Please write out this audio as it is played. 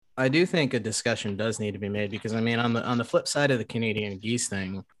I do think a discussion does need to be made because I mean, on the flip side of the Canadian geese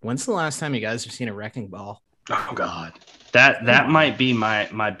thing, when's the last time you guys have seen a wrecking ball? Oh God, that might be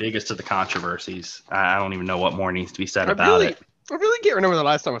my biggest of the controversies. I don't even know what more needs to be said about it. I really can't remember the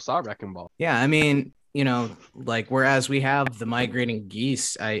last time I saw a wrecking ball. Yeah, I mean, like whereas we have the migrating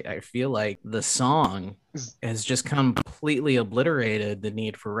geese, I feel like the song has just completely obliterated the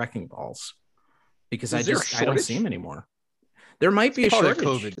need for wrecking balls because I don't see them anymore. There might be a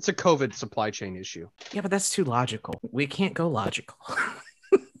shortage. It's a COVID supply chain issue. Yeah, but that's too logical. We can't go logical.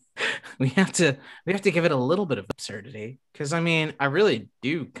 we have to give it a little bit of absurdity because I mean, I really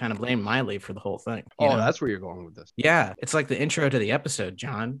do kind of blame Miley for the whole thing. That's where you're going with this. Yeah, it's like the intro to the episode,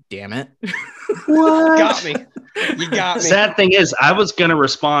 John. Damn it. What? Got me. You got me. Sad thing is, I was going to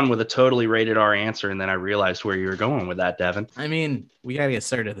respond with a totally rated R answer, and then I realized where you were going with that, Devin. I mean, we got to get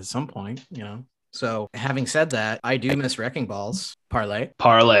started at some point, So, having said that, I do miss wrecking balls. Parlay.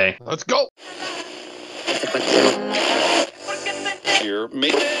 Let's go.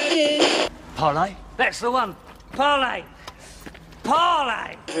 Parlay. That's the one. Parlay.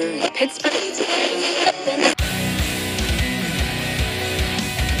 Pittsburgh.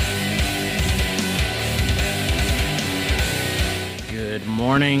 Good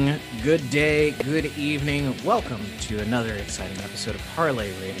morning, good day, good evening. Welcome to another exciting episode of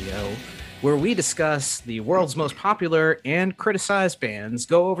Parlay Radio, where we discuss the world's most popular and criticized bands,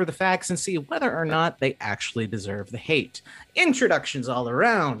 go over the facts, and see whether or not they actually deserve the hate. Introductions all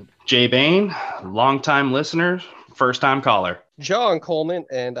around. Jay Bain, longtime listener, first-time caller. John Coleman,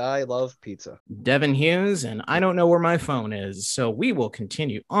 and I love pizza. Devin Hughes, and I don't know where my phone is, so we will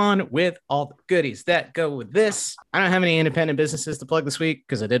continue on with all the goodies that go with this. I don't have any independent businesses to plug this week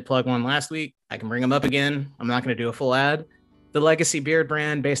because I did plug one last week. I can bring them up again. I'm not going to do a full ad. The Legacy Beard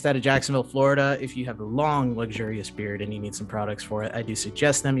brand based out of Jacksonville, Florida. If you have a long, luxurious beard and you need some products for it, I do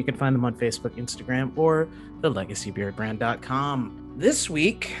suggest them. You can find them on Facebook, Instagram, or thelegacybeardbrand.com. This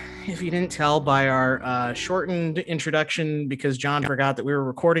week, if you didn't tell by our shortened introduction, because John forgot that we were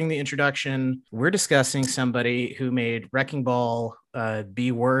recording the introduction, we're discussing somebody who made Wrecking Ball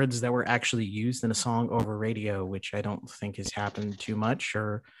be words that were actually used in a song over radio, which I don't think has happened too much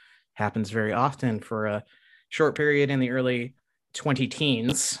or happens very often for a short period in the early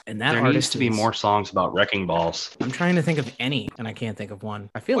 20-teens, and that there needs to be more songs about wrecking balls. I'm trying to think of any, and I can't think of one.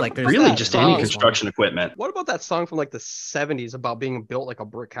 I feel like there's really just any construction equipment. What about that song from like the 70s about being built like a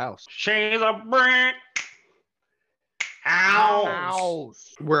brick house? She's a brick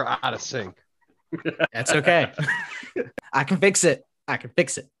house. We're out of sync. That's okay. I can fix it.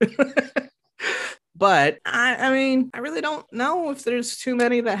 But I mean, I really don't know if there's too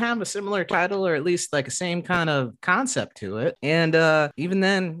many that have a similar title or at least like a same kind of concept to it. And even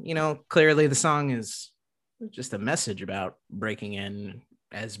then, clearly the song is just a message about breaking in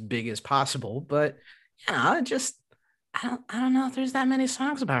as big as possible. But I don't know if there's that many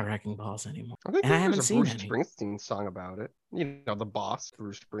songs about wrecking balls anymore. I haven't seen Bruce Springsteen song about it. The boss,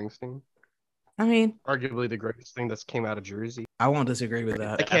 Bruce Springsteen. I mean, arguably the greatest thing that's came out of Jersey. I won't disagree with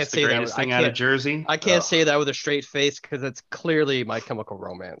that. I can't say that. Out of Jersey. I can't say that with a straight face because it's clearly My Chemical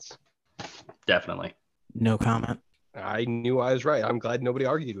Romance. Definitely. No comment. I knew I was right. I'm glad nobody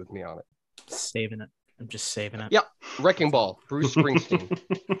argued with me on it. Saving it. I'm just saving it. Yep. Wrecking Ball, Bruce Springsteen,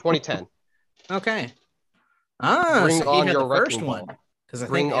 2010. Okay. Bring so on you had your the first wrecking one. ball. Because I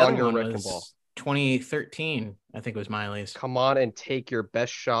Bring think the on other your one wrecking was ball. 2013. I think it was Miley's. Come on and take your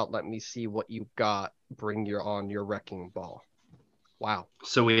best shot. Let me see what you got. Bring on your wrecking ball. Wow.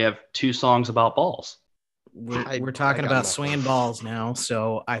 So we have two songs about balls. We're talking about swinging balls now,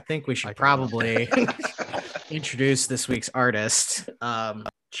 so I think we should probably introduce this week's artist.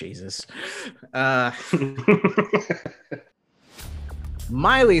 Jesus.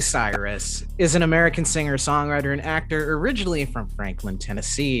 Miley Cyrus is an American singer, songwriter, and actor originally from Franklin,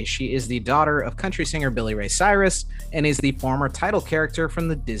 Tennessee. She is the daughter of country singer Billy Ray Cyrus and is the former title character from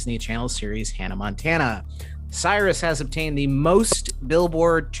the Disney Channel series Hannah Montana. Cyrus has obtained the most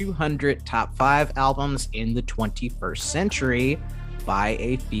Billboard 200 top 5 albums in the 21st century by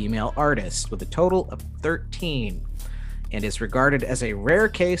a female artist, with a total of 13, and is regarded as a rare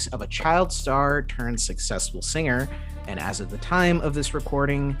case of a child star turned successful singer, and as of the time of this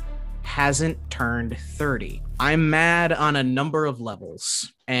recording, hasn't turned 30. I'm mad on a number of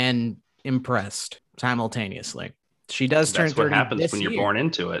levels and impressed simultaneously. She does turn 30 That's what happens when you're born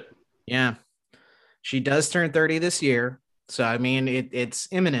into it. Yeah. She does turn 30 this year. So, I mean, it's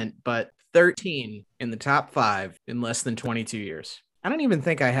imminent, but 13 in the top 5 in less than 22 years. I don't even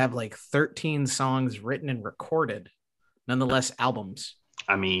think I have like 13 songs written and recorded, nonetheless albums.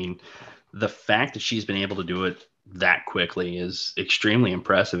 I mean, the fact that she's been able to do it that quickly is extremely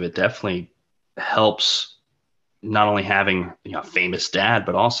impressive. It definitely helps not only having a famous dad,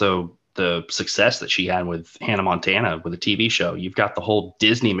 but also the success that she had with Hannah Montana with a TV show. You've got the whole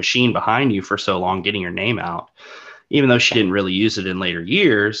Disney machine behind you for so long, getting your name out. Even though she didn't really use it in later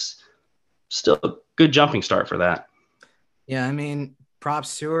years, still a good jumping start for that. Yeah, I mean,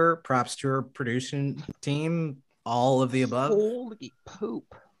 props to her producing team, all of the above. Holy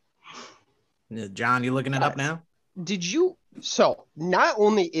poop. John, you looking it up now? Did you? So not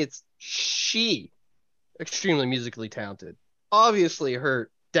only is she extremely musically talented, obviously her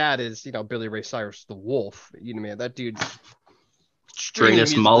dad is, Billy Ray Cyrus, the Wolf. Man, that dude's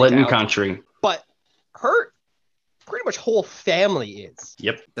Greatest mullet in country. But her pretty much whole family is.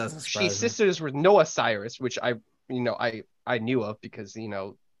 Yep. She's sisters with Noah Cyrus, which I knew of because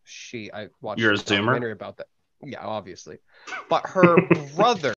I watched You're a a Zoomer? documentary about that. Yeah, obviously. But her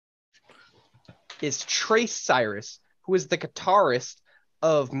brother is Trace Cyrus, who is the guitarist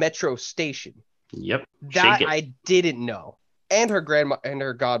of Metro Station. Yep. That I didn't know. And her grandma and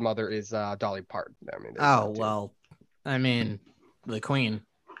her godmother is Dolly Parton. I mean, the Queen.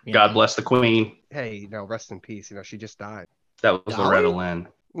 God bless the Queen. Hey, rest in peace. She just died. That was Dolly? Loretta Lynn.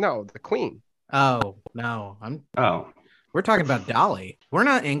 No, the Queen. Oh no, Oh. We're talking about Dolly. We're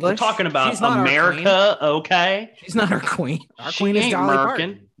not English. We're talking about America, okay? She's not our queen. Our queen is Dolly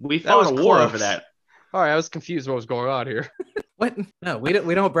Parton. We fought a war over that. All right, I was confused what was going on here. What? No, we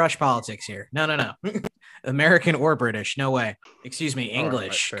don't brush politics here. No. American or British? No way. Excuse me,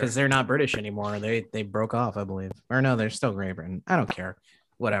 English, because they're not British ananymore. They broke off, I believe. Or no, they're still Great Britain. I don't care.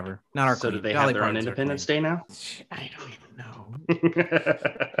 Whatever. Not our queen. So do they Dolly have their own Parton's Independence Day now? I don't even know.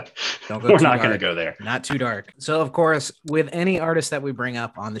 We're not going to go there. Not too dark. So, of course, with any artist that we bring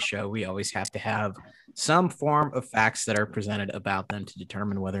up on the show, we always have to have some form of facts that are presented about them to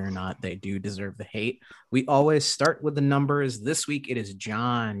determine whether or not they do deserve the hate. We always start with the numbers. This week, it is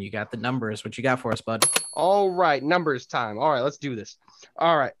John. You got the numbers. What you got for us, bud? All right, numbers time. All right, let's do this.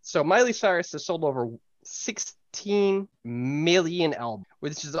 All right, so Miley Cyrus has sold over 16 million albums,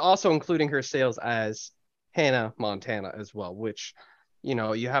 which is also including her sales as Hannah Montana as well, which,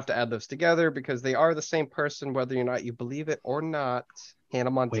 you have to add those together because they are the same person, whether or not you believe it or not.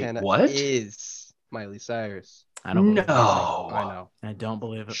 Hannah Montana is Miley Cyrus. I don't believe it. I know. I don't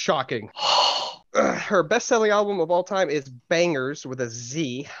believe it. Shocking. Her best-selling album of all time is Bangers with a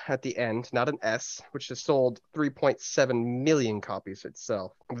Z at the end, not an S, which has sold 3.7 million copies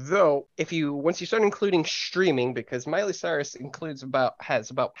itself. Though, once you start including streaming, because Miley Cyrus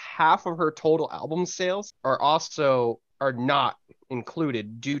has about half of her total album sales are not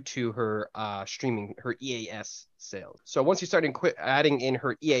included due to her streaming, her EAS sales. So once you start adding in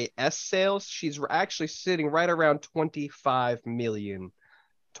her EAS sales, she's actually sitting right around 25 million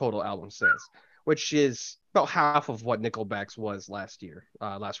total album sales, which is about half of what Nickelback's was last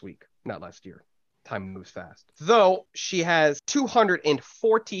week. Not last year. Time moves fast. Though she has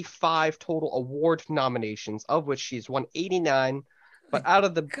 245 total award nominations, of which she's won 89. But out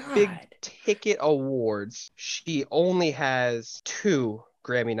of the big ticket awards, she only has 2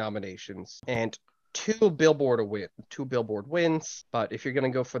 Grammy nominations and 2 Billboard wins. But if you're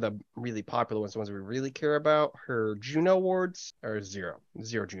going to go for the really popular ones, the ones we really care about, her Juno awards are 0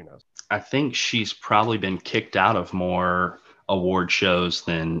 Junos. I think she's probably been kicked out of more award shows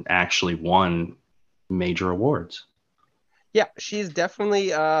than actually won major awards. Yeah, she's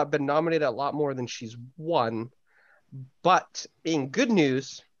definitely been nominated a lot more than she's won. But in good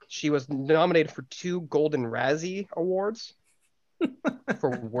news, she was nominated for 2 Golden Razzie Awards for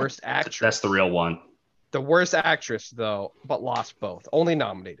Worst Actress. That's the real one. The Worst Actress, though, but lost both. Only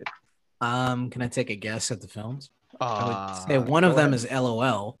nominated. Can I take a guess at the films? I would say one of them is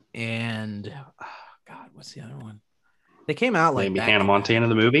LOL, and what's the other one? They came out like maybe Hannah Montana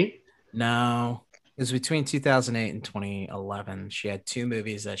the movie. No, it was between 2008 and 2011. She had 2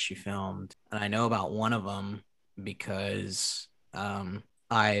 movies that she filmed, and I know about one of them because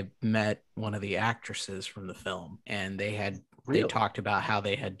I met one of the actresses from the film, and they talked about how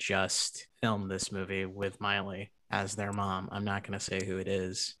they had just filmed this movie with Miley as their mom. I'm not going to say who it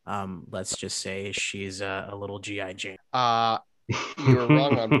is. Let's just say she's a little G.I. Jane. You were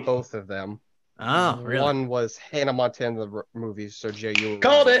wrong on both of them. Oh, really? One was Hannah Montana the movie, so Jay, you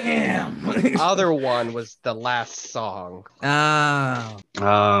called it. Damn. The other one was The Last Song. Oh, I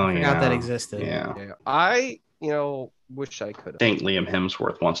forgot that existed. Yeah. I wish I could. I think Liam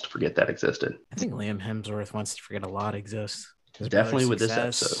Hemsworth wants to forget that existed. I think Liam Hemsworth wants to forget a lot exists. Definitely with this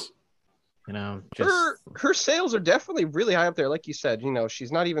episode. Her sales are definitely really high up there. Like you said,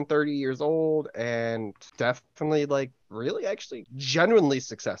 she's not even 30 years old and definitely like really actually genuinely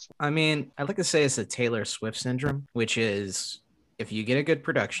successful. I mean, I'd like to say it's the Taylor Swift syndrome, which is if you get a good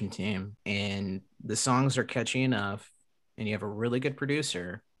production team and the songs are catchy enough and you have a really good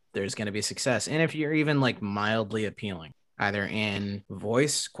producer, there's going to be success. And if you're even like mildly appealing, either in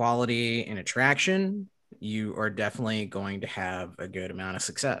voice quality and attraction, you are definitely going to have a good amount of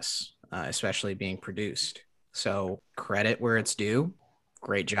success, especially being produced. So credit where it's due.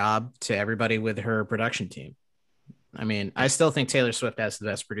 Great job to everybody with her production team. I mean, I still think Taylor Swift has the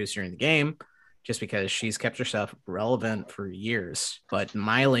best producer in the game just because she's kept herself relevant for years. But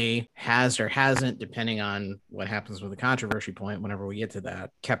Miley has or hasn't, depending on what happens with the controversy point, whenever we get to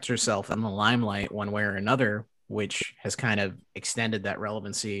that, kept herself in the limelight one way or another, which has kind of extended that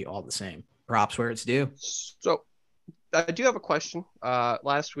relevancy all the same. Props where it's due. So I do have a question.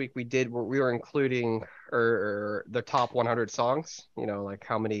 Last week we were including the top 100 songs, like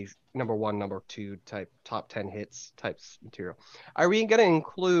how many number 1, number 2 type top 10 hits types material. Are we going to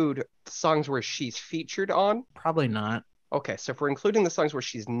include songs where she's featured on? Probably not. Okay, so if we're including the songs where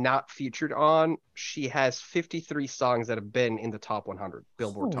she's not featured on, she has 53 songs that have been in the top 100,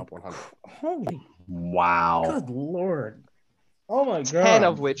 Billboard top 100. Holy wow. Good Lord. Oh my God. 10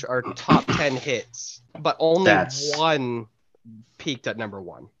 of which are top 10 hits, but only one peaked at number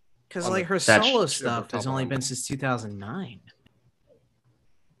 1. Because like her solo stuff has only been since 2009.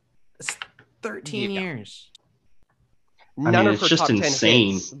 It's 13 years. None of her top 10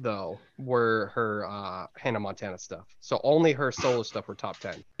 hits, though, were her Hannah Montana stuff. So only her solo stuff were top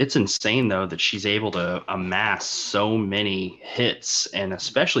 10. It's insane, though, that she's able to amass so many hits, and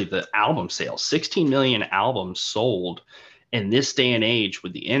especially the album sales. 16 million albums sold in this day and age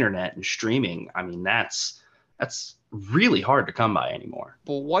with the internet and streaming. I mean, that's really hard to come by anymore.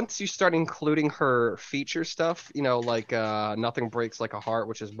 But once you start including her feature stuff, like Nothing Breaks Like a Heart,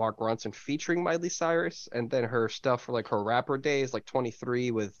 which is Mark Ronson featuring Miley Cyrus, and then her stuff for like her rapper days, like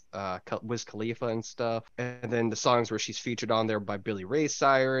 23 with Wiz Khalifa and stuff, and then the songs where she's featured on there by Billy Ray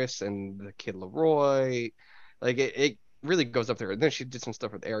Cyrus and the Kid Laroi, like it really goes up there. And then she did some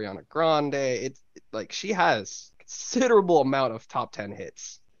stuff with Ariana Grande. It's like she has considerable amount of top 10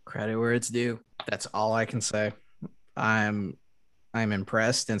 hits. Credit where it's due. That's all I can say. I'm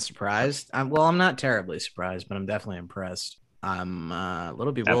impressed and surprised. I'm not terribly surprised, but I'm definitely impressed. I'm a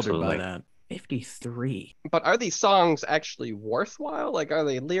little bewildered by that. 53. But are these songs actually worthwhile? Like, are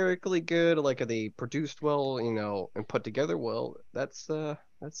they lyrically good? Like, are they produced well, and put together well? That's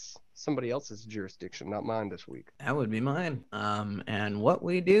somebody else's jurisdiction, not mine this week. That would be mine. And what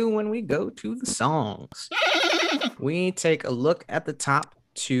we do when we go to the songs, we take a look at the top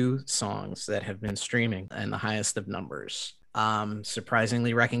 2 songs that have been streaming and the highest of numbers.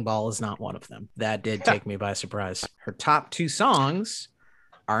 Surprisingly, Wrecking Ball is not one of them. That did take me by surprise. Her top 2 songs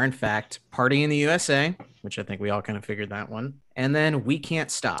are, in fact, Party in the USA, which I think we all kind of figured that one, and then We Can't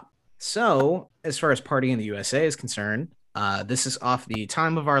Stop. So, as far as Party in the USA is concerned, this is off the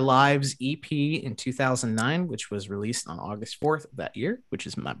Time of Our Lives EP in 2009, which was released on August 4th of that year, which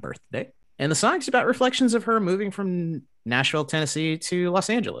is my birthday. And the song's about reflections of her moving from Nashville, Tennessee to Los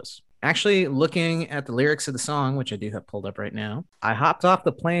Angeles. Actually, looking at the lyrics of the song, which I do have pulled up right now, I hopped off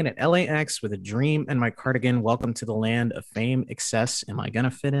the plane at LAX with a dream and my cardigan. Welcome to the land of fame, excess. Am I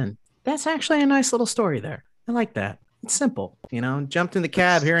gonna fit in? That's actually a nice little story there. I like that. It's simple, jumped in the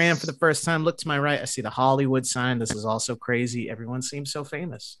cab. Here I am for the first time. Look to my right. I see the Hollywood sign. This is also crazy. Everyone seems so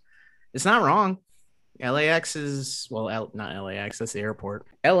famous. It's not wrong. LAX is, not LAX, that's the airport.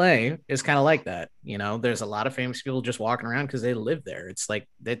 LA is kind of like that. There's a lot of famous people just walking around because they live there. It's like,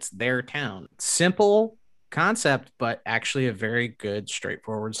 it's their town. Simple concept, but actually a very good,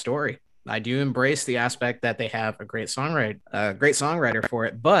 straightforward story. I do embrace the aspect that they have a great songwriter for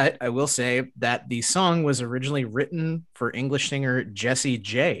it, but I will say that the song was originally written for English singer Jessie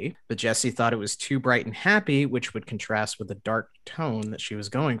J, but Jessie thought it was too bright and happy, which would contrast with the dark tone that she was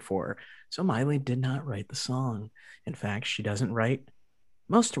going for. So Miley did not write the song. In fact, she doesn't write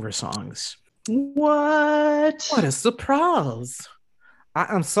most of her songs. What? What a surprise.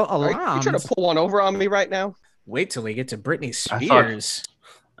 I am so alarmed. Are you trying to pull one over on me right now? Wait till we get to Britney Spears.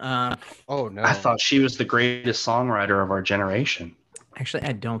 Oh, no. I thought she was the greatest songwriter of our generation. Actually,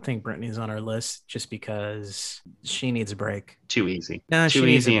 I don't think Britney's on our list just because she needs a break. Too easy. No, too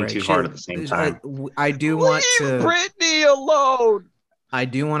easy and too hard at the same time. I do want to... Leave Britney alone! I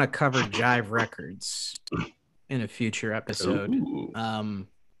do want to cover Jive Records in a future episode.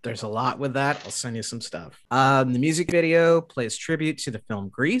 There's a lot with that. I'll send you some stuff. The music video plays tribute to the film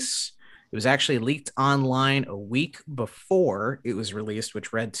Grease It was actually leaked online a week before it was released,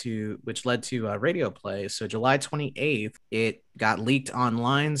 which led to radio play. So July 28th, it got leaked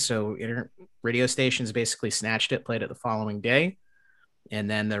online. So radio stations basically snatched it, played it the following day. And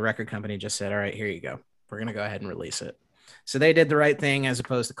then the record company just said, all right, here you go. We're going to go ahead and release it. So they did the right thing, as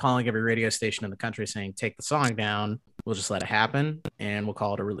opposed to calling every radio station in the country saying, take the song down. We'll just let it happen and we'll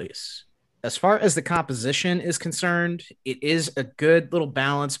call it a release. As far as the composition is concerned, it is a good little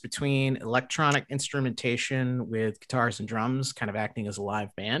balance between electronic instrumentation with guitars and drums kind of acting as a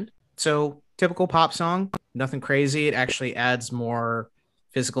live band. So typical pop song, nothing crazy. It actually adds more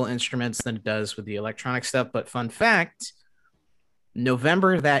physical instruments than it does with the electronic stuff. But fun fact,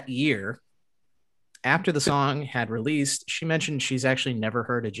 November that year, after the song had released, she mentioned she's actually never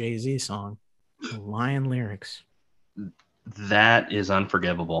heard a Jay-Z song. Lion lyrics. That is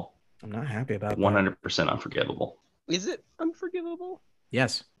unforgivable. I'm not happy about 100% unforgivable. Is it unforgivable?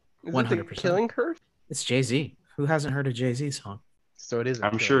 Yes, 100%. Is it the killing curse? It's Jay-Z. Who hasn't heard a Jay-Z song? So it is.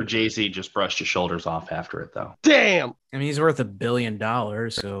 I'm sure Jay-Z just brushed his shoulders off after it, though. Damn. I mean, he's worth $1 billion,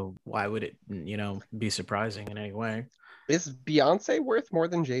 so why would it, be surprising in any way? Is Beyonce worth more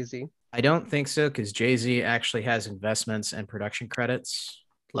than Jay-Z? I don't think so, because Jay-Z actually has investments and production credits.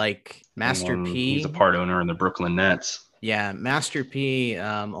 Like Master P. He's a part owner in the Brooklyn Nets. Yeah, Master P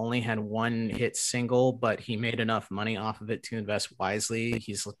only had one hit single, but he made enough money off of it to invest wisely.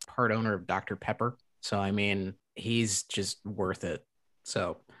 He's a part owner of Dr. Pepper. So, I mean, he's just worth it.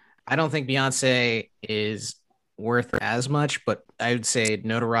 So I don't think Beyonce is worth as much, but I would say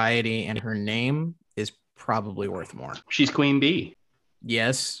notoriety and her name is probably worth more. She's Queen Bee.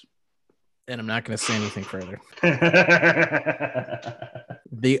 Yes. And I'm not going to say anything further.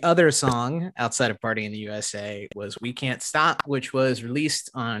 The other song outside of Party in the USA was We Can't Stop, which was released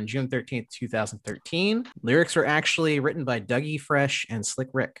on June 13th, 2013. Lyrics were actually written by Dougie Fresh and Slick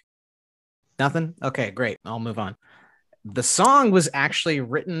Rick. Nothing? Okay, great. I'll move on. The song was actually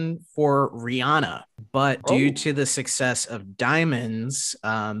written for Rihanna, but due to the success of Diamonds,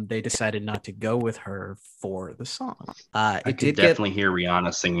 they decided not to go with her for the song. I could definitely hear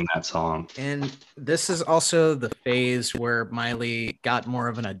Rihanna singing that song. And this is also the phase where Miley got more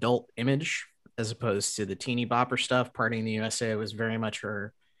of an adult image as opposed to the teeny bopper stuff. Party in the USA was very much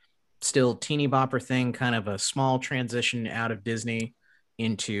her still teeny bopper thing, kind of a small transition out of Disney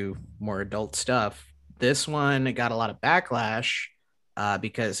into more adult stuff. This one got a lot of backlash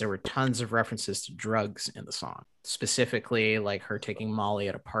because there were tons of references to drugs in the song, specifically like her taking Molly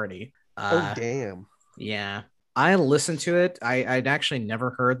at a party. Oh, damn. Yeah. I listened to it. I'd actually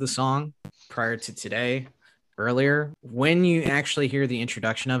never heard the song prior to today. Earlier, when you actually hear the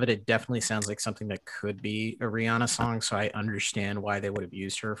introduction of it, it definitely sounds like something that could be a Rihanna song. So I understand why they would have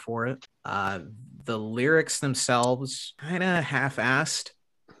used her for it. The lyrics themselves kind of half-assed.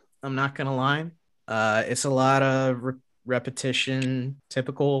 I'm not going to lie. It's a lot of repetition,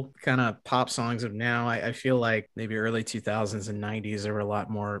 typical kind of pop songs of now. I feel like maybe early 2000s and 90s, there were a lot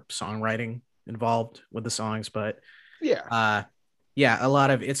more songwriting involved with the songs, but a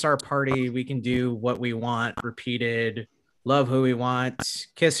lot of it's our party. We can do what we want, repeated, love who we want,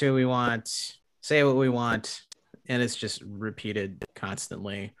 kiss who we want, say what we want. And it's just repeated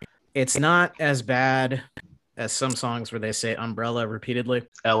constantly. It's not as bad as some songs where they say umbrella repeatedly.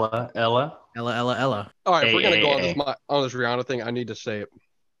 Ella. All right, if we're gonna go on this Rihanna thing, I need to say it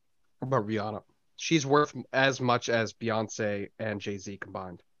about Rihanna. She's worth as much as Beyonce and Jay-Z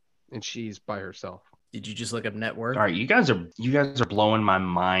combined, and she's by herself. Did you just look up net worth? All right, you guys are blowing my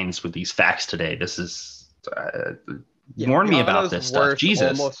minds with these facts today. This is warn me about this stuff.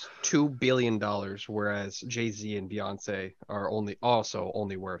 Jesus, almost $2 billion, whereas Jay-Z and Beyonce are only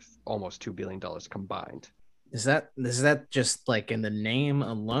worth almost $2 billion combined. Is that just like in the name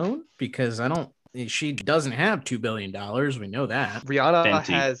alone? Because she doesn't have $2 billion. We know that. Rihanna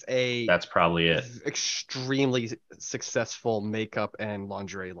Fenty. has That's probably it. Extremely successful makeup and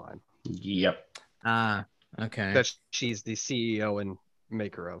lingerie line. Yep. Okay. That she's the CEO and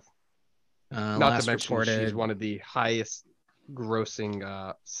maker of. Not to mention she's one of the highest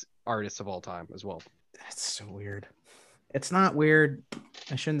grossing artists of all time as well. That's so weird. It's not weird.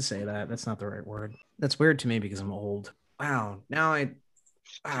 I shouldn't say that. That's not the right word. That's weird to me because I'm old. Wow.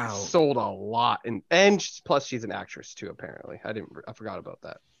 Sold a lot. And plus she's an actress too, apparently. I forgot about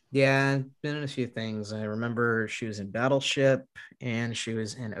that. Yeah, been in a few things. I remember she was in Battleship and she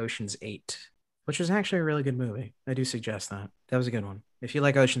was in Ocean's 8, which was actually a really good movie. I do suggest that. That was a good one. If you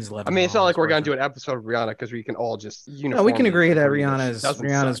like Ocean's 11. I mean, it's not like we're going to do an episode of Rihanna because we can all just No, we can agree that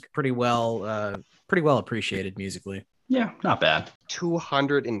Rihanna's pretty well appreciated musically. Yeah, not bad.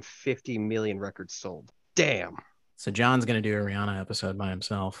 250 million records sold. Damn. So John's gonna do a Rihanna episode by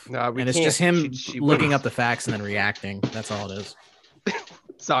himself. No, we and it's can't. just him She looking wouldn't. up the facts and then reacting. That's all it is.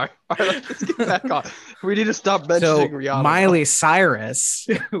 Sorry. All right, let's get back on. We need to stop mentioning So Rihanna. Miley Cyrus,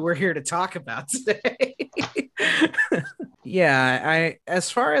 we're here to talk about today. Yeah, as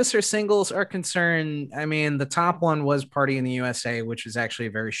far as her singles are concerned, I mean, the top one was Party in the USA, which is actually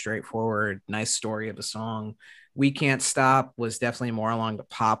a very straightforward, nice story of a song. We Can't Stop was definitely more along the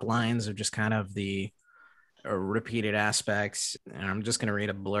pop lines of just kind of the repeated aspects. And I'm just going to read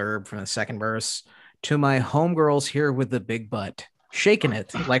a blurb from the second verse. To my homegirls here with the big butt, shaking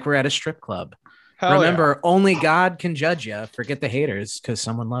it like we're at a strip club. Hell Remember, only God can judge you. Forget the haters because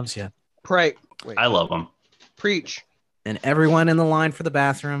someone loves you. Pray. Wait. I love them. Preach. And everyone in the line for the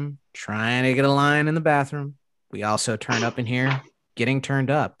bathroom, trying to get a line in the bathroom. We also turn up in here, getting turned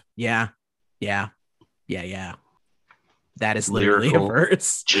up. Yeah. That is literally Lyrical a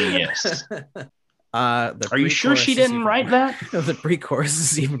verse. Genius. Are you sure she didn't write that? The pre-chorus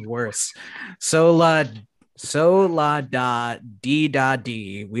is even worse. So la da dee da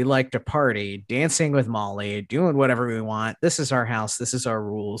dee. We like to party, dancing with Molly, doing whatever we want. This is our house. This is our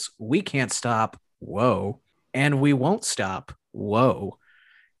rules. We can't stop. Whoa. And we won't stop. Whoa.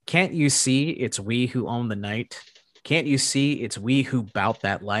 Can't you see it's we who own the night? Can't you see it's we who bout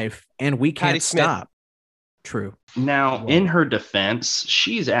that life? And we can't Patti Smith. stop. True. Now, in her defense,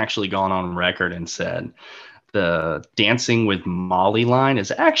 she's actually gone on record and said the dancing with Molly line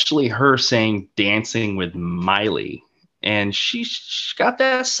is actually her saying dancing with Miley. And she's got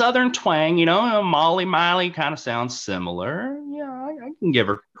that southern twang, you know, Miley kind of sounds similar. Yeah, I can give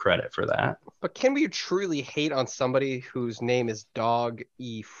her credit for that. But can we truly hate on somebody whose name is Dog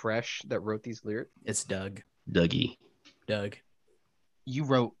E. Fresh that wrote these lyrics? It's Doug. Dougie. Doug. You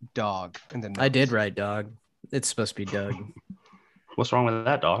wrote dog in the notes. I did write dog. It's supposed to be Doug. What's wrong with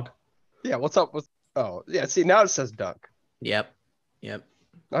that, dog? Yeah, what's up with... Oh, yeah, see, now it says Doug. Yep. I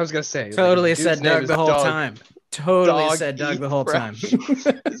was going to say... Totally like, said dude's name Doug is the whole Dog- time. Totally Dog said Doug E. the whole time. Fresh.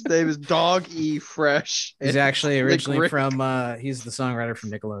 His name is Dog E. Fresh. He's actually originally Rick. from he's the songwriter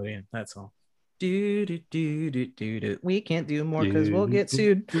from Nickelodeon. That's all. Do do do do do do. We can't do more because we'll get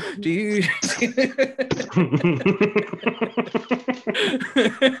sued. Do.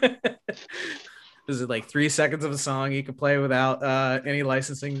 Is it like 3 seconds of a song you can play without any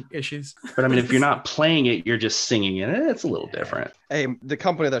licensing issues? But I mean, if you're not playing it, you're just singing it. It's a little different. Hey, the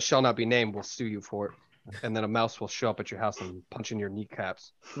company that shall not be named will sue you for it. And then a mouse will show up at your house and punch in your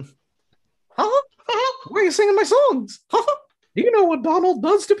kneecaps. Huh? Why are you singing my songs? Huh? Do you know what Donald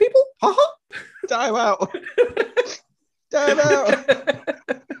does to people? Huh? Time out. Time out.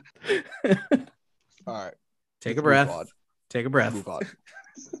 All right. Take Let's a breath. move on. Take a breath. Move on.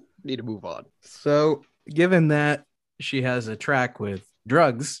 Need to move on. So, given that she has a track with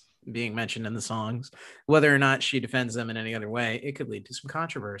drugs being mentioned in the songs, whether or not she defends them in any other way, it could lead to some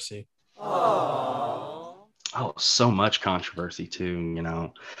controversy. Oh, so much controversy too, you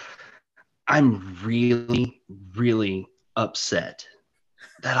know. I'm really, really upset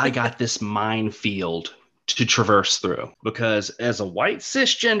that I got this minefield to traverse through, because as a white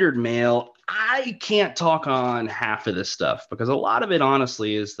cisgendered male, I can't talk on half of this stuff, because a lot of it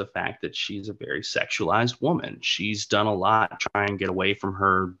honestly is the fact that she's a very sexualized woman. She's done a lot to try and get away from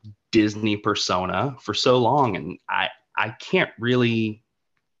her Disney persona for so long, and I can't really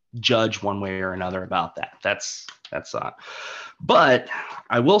judge one way or another about that. That's but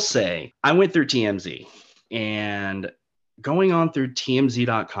I will say I went through TMZ, and going on through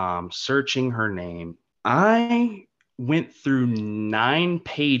TMZ.com, searching her name, I went through 9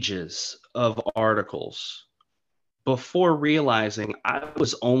 pages of articles before realizing I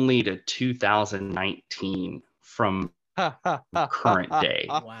was only to 2019 from current day.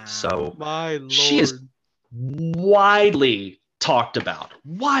 Wow. So My Lord. she is widely talked about,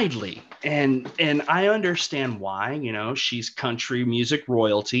 widely. And I understand why. You know, she's country music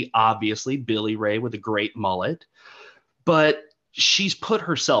royalty, obviously, Billy Ray with a great mullet, but she's put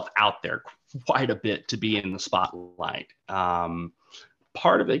herself out there quite a bit to be in the spotlight.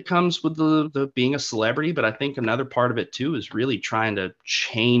 Part of it comes with the being a celebrity, but I think another part of it too is really trying to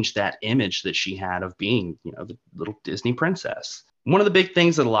change that image that she had of being, you know, the little Disney princess. One of the big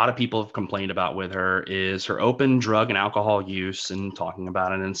things that a lot of people have complained about with her is her open drug and alcohol use and talking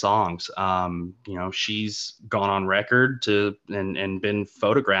about it in songs. You know, she's gone on record and been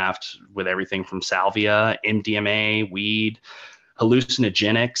photographed with everything from salvia, MDMA, weed,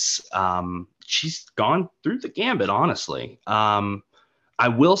 hallucinogenics. She's gone through the gambit, honestly. I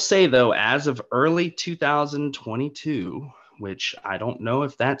will say, though, as of early 2022, which I don't know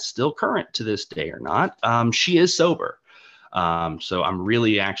if that's still current to this day or not, she is sober. So I'm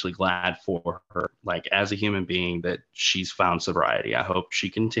really actually glad for her, like as a human being, that she's found sobriety. I hope she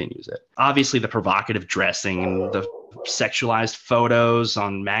continues it. Obviously, the provocative dressing and the sexualized photos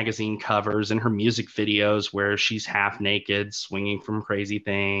on magazine covers and her music videos where she's half naked, swinging from crazy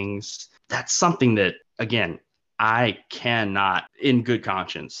things. That's something that, again, I cannot, in good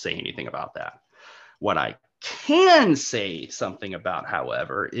conscience, say anything about that. What I can say something about,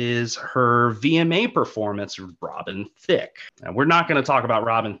 however, is her VMA performance with Robin Thicke. Now, we're not going to talk about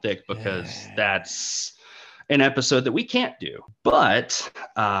Robin Thicke because that's an episode that we can't do. But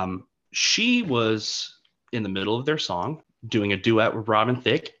she was in the middle of their song doing a duet with Robin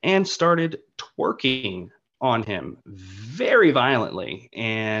Thicke and started twerking on him very violently.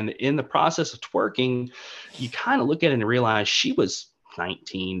 And in the process of twerking, you kind of look at it and realize she was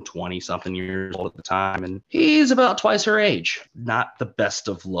 19, 20 something years old at the time, and he's about twice her age. Not the best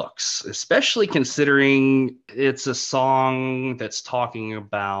of looks, especially considering it's a song that's talking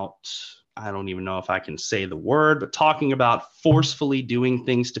about, I don't even know if I can say the word, but talking about forcefully doing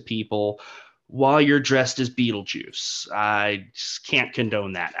things to people while you're dressed as Beetlejuice. I just can't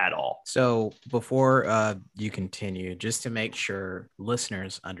condone that at all. So before you continue, just to make sure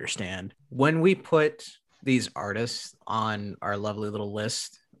listeners understand, when we put these artists on our lovely little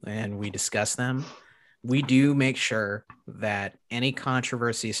list and we discuss them, we do make sure that any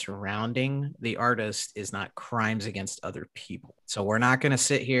controversy surrounding the artist is not crimes against other people. So we're not going to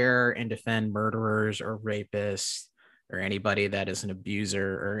sit here and defend murderers or rapists or anybody that is an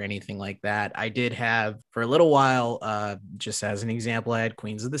abuser or anything like that. I did have for a little while, just as an example, I had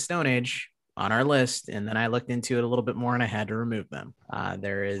Queens of the Stone Age on our list, and then I looked into it a little bit more and I had to remove them.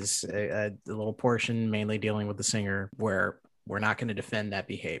 There is a little portion mainly dealing with the singer where we're not going to defend that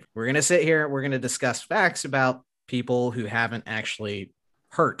behavior. We're going to sit here, we're going to discuss facts about people who haven't actually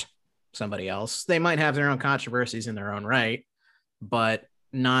hurt somebody else. They might have their own controversies in their own right, but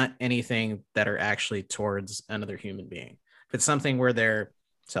not anything that are actually towards another human being. If it's something where they're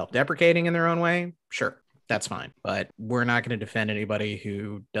self-deprecating in their own way, sure, that's fine. But we're not going to defend anybody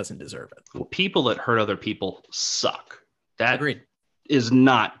who doesn't deserve it. Well, people that hurt other people suck. That Agreed. is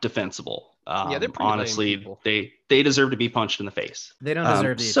not defensible. Yeah, they're pretty honestly, lame people. they deserve to be punched in the face. They don't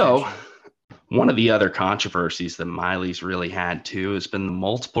deserve the So attention. one of the other controversies that Miley's really had too has been the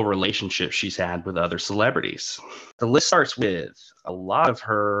multiple relationships she's had with other celebrities. The list starts with a lot of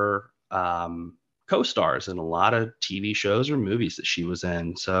her co-stars in a lot of TV shows or movies that she was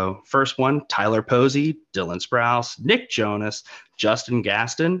in. So first one, Tyler Posey, Dylan Sprouse, Nick Jonas, Justin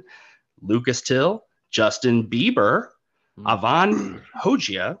Gaston, Lucas Till, Justin Bieber, Yvonne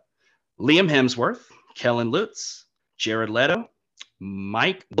Hogia, Liam Hemsworth, Kellen Lutz, Jared Leto,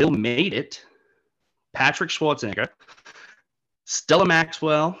 Mike Bill Made It, Patrick Schwarzenegger, Stella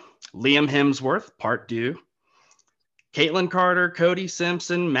Maxwell, Liam Hemsworth, Part 2, Caitlin Carter, Cody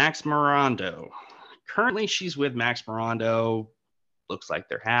Simpson, Max Mirando. Currently, she's with Max Mirando. Looks like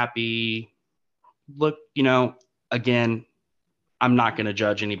they're happy. Look, again, I'm not going to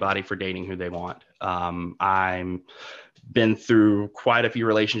judge anybody for dating who they want. I'm been through quite a few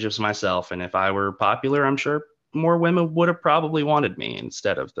relationships myself, and if I were popular, I'm sure more women would have probably wanted me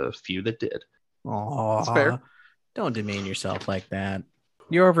instead of the few that did. That's fair. Don't demean yourself like that.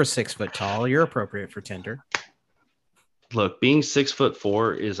 You're over 6 foot tall. You're appropriate for Tinder. Look, being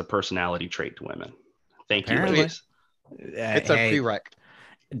 6'4" is a personality trait to women. Thank Apparently. you, ladies. It's a prereq.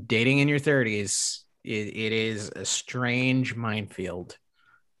 Dating in your 30s, it is a strange minefield.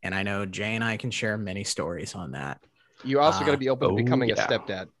 And I know Jay and I can share many stories on that. You also got to be open to becoming yeah. a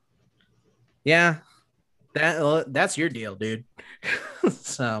stepdad. Yeah, that's your deal, dude.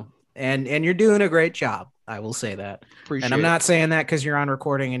 So, and you're doing a great job. I will say that. Appreciate And I'm not saying that because you're on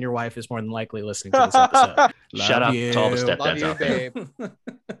recording and your wife is more than likely listening to this episode. Shout out to all the Love stepdads you, out there. babe.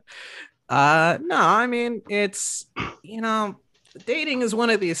 No, I mean, it's, dating is one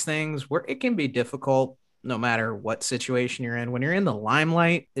of these things where it can be difficult no matter what situation you're in. When you're in the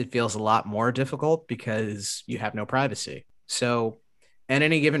limelight, it feels a lot more difficult because you have no privacy. So at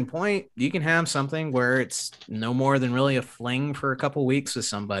any given point, you can have something where it's no more than really a fling for a couple weeks with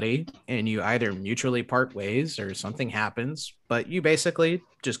somebody, and you either mutually part ways or something happens, but you basically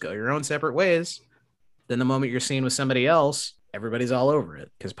just go your own separate ways. Then the moment you're seen with somebody else, everybody's all over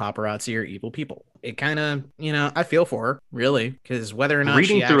it because paparazzi are evil people. It kind of, I feel for her, really, because whether or not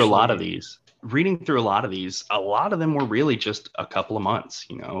reading through a lot of these, a lot of them were really just a couple of months.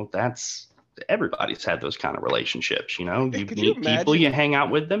 That's everybody's had those kind of relationships. You Could you meet people, you hang out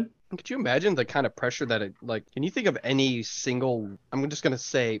with them. Could you imagine the kind of pressure that it, can you think of any single, I'm just going to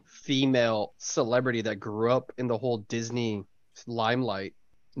say female celebrity that grew up in the whole Disney limelight?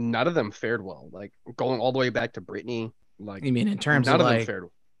 None of them fared well. Like going all the way back to Britney, Like, You mean in terms none of of them like fared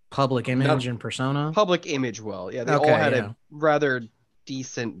public none- image and persona? public image well. Yeah, they all Okay, had yeah. a rather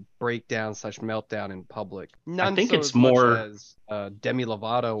decent breakdown / meltdown in public. None think so it's as much more- as Demi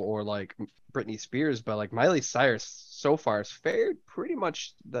Lovato or like Britney Spears, but like Miley Cyrus so far has fared pretty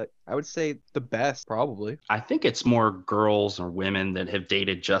much I would say the best probably. I think it's more girls or women that have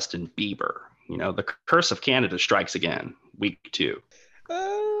dated Justin Bieber. You know, the curse of Canada strikes again, week 2.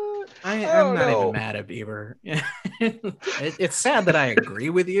 I I'm don't not even know. mad at Bieber. It's sad that I agree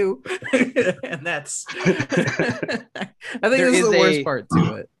with you, and that's. I think There this is is the worst a- part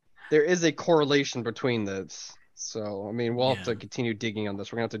to it. There is a correlation between this. So, I mean, we'll have Yeah. to continue digging on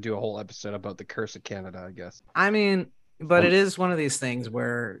this. We're going to have to do a whole episode about the curse of Canada, I guess. I mean, but it is one of these things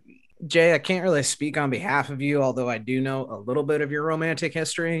where, Jay, I can't really speak on behalf of you, although I do know a little bit of your romantic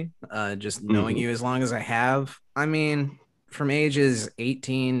history, just knowing you as long as I have. I mean, from ages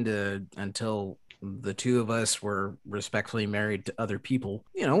 18 to until the two of us were respectfully married to other people,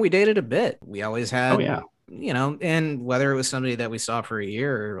 we dated a bit. We always had, Oh, yeah. And whether it was somebody that we saw for a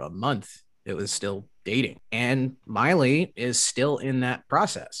year or a month, it was still dating. And Miley is still in that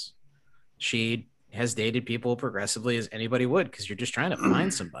process. She has dated people progressively as anybody would, because you're just trying to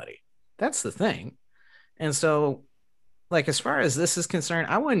find somebody. That's the thing. And so, like, as far as this is concerned,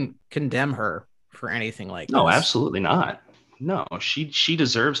 I wouldn't condemn her for anything like No, this. absolutely not. No, she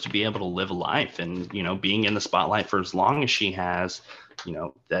deserves to be able to live a life, and being in the spotlight for as long as she has,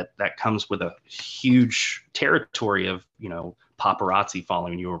 that comes with a huge territory of paparazzi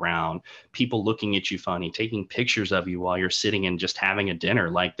following you around, people looking at you funny, taking pictures of you while you're sitting and just having a dinner.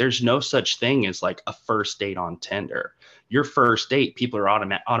 Like, there's no such thing as like a first date on Tinder. Your first date, people are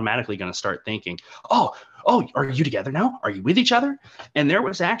automatically going to start thinking, oh, are you together now? Are you with each other? And there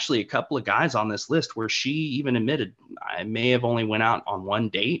was actually a couple of guys on this list where she even admitted, I may have only went out on one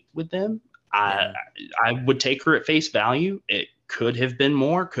date with them. I would take her at face value. It could have been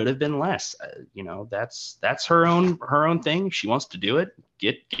more, could have been less. That's her own thing. If she wants to do it,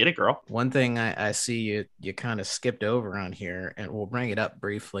 get it, girl. One thing I see you kind of skipped over on here, and we'll bring it up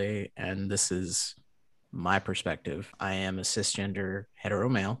briefly, and this is my perspective. I am a cisgender hetero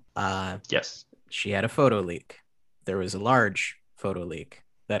male. Yes. She had a photo leak. There was a large photo leak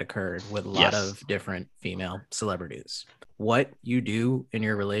that occurred with a lot of different female celebrities. What you do in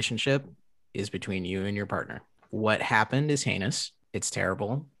your relationship is between you and your partner. What happened is heinous. It's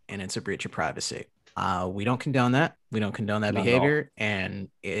terrible, and it's a breach of privacy. We don't condone that. We don't condone that behavior, and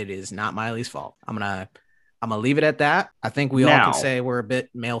it is not Miley's fault. I'm gonna leave it at that. I think we all can say we're a bit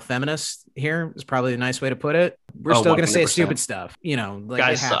male feminist here. Is probably a nice way to put it. We're still gonna say stupid stuff, like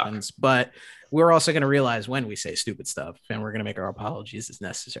guys, it happens, suck. But we're also gonna realize when we say stupid stuff, and we're gonna make our apologies as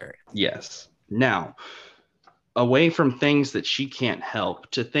necessary. Yes. Now, away from things that she can't help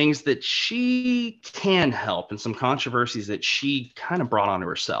to things that she can help, and some controversies that she kind of brought onto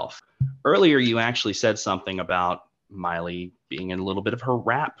herself. Earlier, you actually said something about Miley being in a little bit of her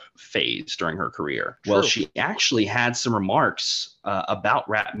rap phase during her career. True. Well, she actually had some remarks about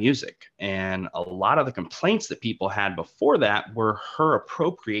rap music, and a lot of the complaints that people had before that were her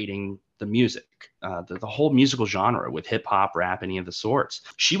appropriating the music, the whole musical genre with hip hop, rap, any of the sorts.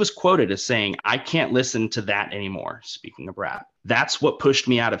 She was quoted as saying, "I can't listen to that anymore." Speaking of rap, that's what pushed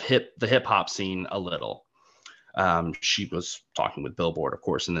me out of the hip hop scene a little. She was talking with Billboard, of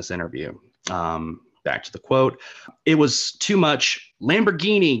course, in this interview. Back to the quote. "It was too much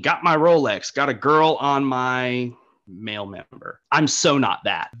Lamborghini, got my Rolex, got a girl on my male member. I'm so not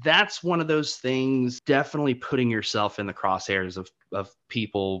that." That's one of those things, definitely putting yourself in the crosshairs of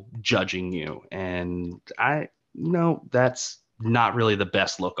people judging you. And that's not really the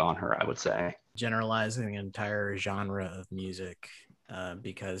best look on her, I would say. Generalizing an entire genre of music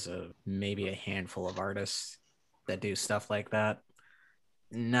because of maybe a handful of artists that do stuff like that.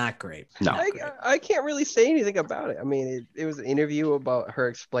 Not great. No, I can't really say anything about it. I mean, it was an interview about her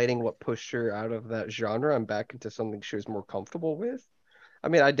explaining what pushed her out of that genre and back into something she was more comfortable with. I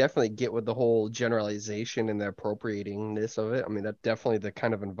mean, I definitely get with the whole generalization and the appropriatingness of it. I mean, that's definitely the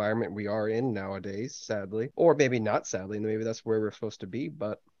kind of environment we are in nowadays, sadly. Or maybe not sadly, maybe that's where we're supposed to be,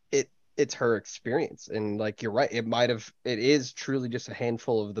 but it's her experience. And like, you're right, it is truly just a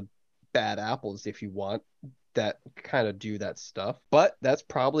handful of the bad apples, if you want, that kind of do that stuff. But that's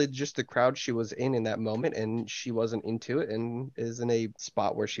probably just the crowd she was in that moment, and she wasn't into it and is in a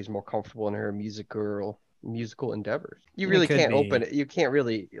spot where she's more comfortable in her musical endeavors. You really can't open it. You can't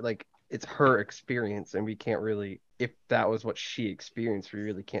really, like, it's her experience, and we can't really, if that was what she experienced, we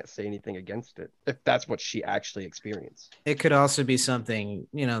really can't say anything against it if that's what she actually experienced. It could also be something,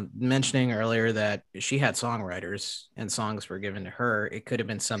 mentioning earlier that she had songwriters and songs were given to her. It could have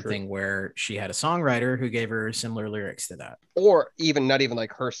been something where she had a songwriter who gave her similar lyrics to that. Or even not even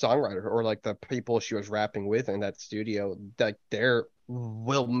like her songwriter, or like the people she was rapping with in that studio, like they're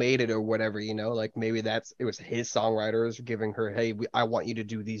Will made it or whatever, like maybe it was his songwriters giving her, hey, I want you to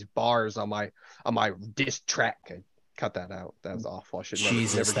do these bars on my diss track. Cut that out. That was awful. I should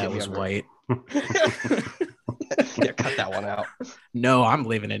Jesus, never that was white. Yeah, cut that one out. No, I'm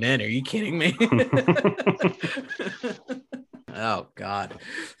leaving it in. Are you kidding me? Oh God.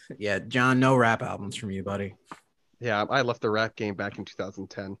 Yeah, John, no rap albums from you, buddy. Yeah, I left the rap game back in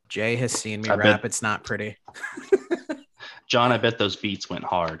 2010. Jay has seen me rap. It's not pretty. John, I bet those beats went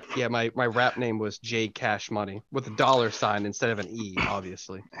hard. Yeah, my rap name was J Cash Money with a $sign instead of an E,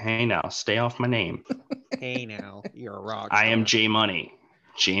 obviously. Hey now, stay off my name. Hey now, you're a rock star. I am J Money.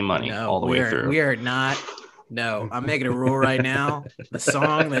 J Money all the way through. We are not. No, I'm making a rule right now. The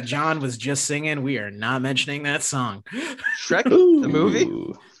song that John was just singing, we are not mentioning that song. Shrek, the movie?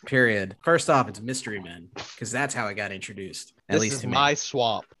 Period. First off, it's Mystery Men, because that's how I got introduced. At this least is to me. my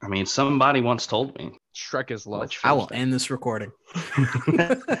swap. I mean, somebody once told me. Shrek is love. I will end this recording.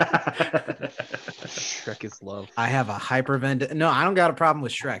 Shrek is love. I have a hypervent. No, I don't got a problem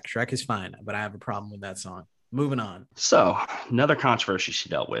with Shrek. Shrek is fine, but I have a problem with that song. Moving on. So, another controversy she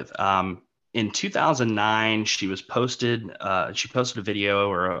dealt with. In 2009, she posted a video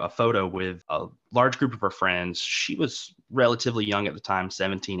or a photo with a large group of her friends. She was relatively young at the time,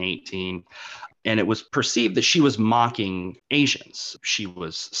 17, 18. And it was perceived that she was mocking Asians. She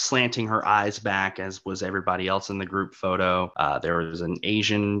was slanting her eyes back, as was everybody else in the group photo. There was an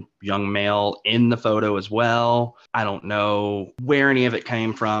Asian young male in the photo as well. I don't know where any of it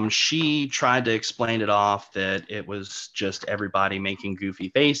came from. She tried to explain it off that it was just everybody making goofy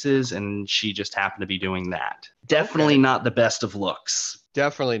faces, and she just happened to be doing that. Definitely not the best of looks.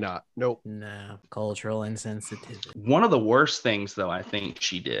 Definitely not. Nope. No, cultural insensitivity. One of the worst things, though, I think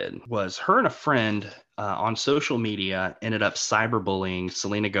she did was her and a friend on social media ended up cyberbullying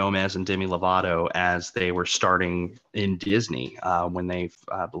Selena Gomez and Demi Lovato as they were starting in Disney when they,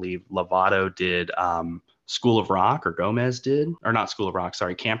 I believe, Lovato did School of Rock, or Gomez did, or not School of Rock,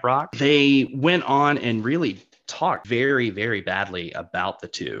 sorry, Camp Rock. They went on and really talked very, very badly about the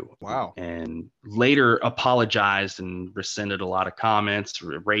two. Wow. And later apologized and rescinded a lot of comments,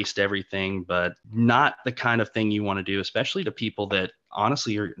 erased everything, but not the kind of thing you want to do, especially to people that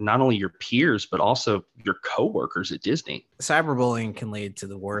honestly are not only your peers, but also your coworkers at Disney. Cyberbullying can lead to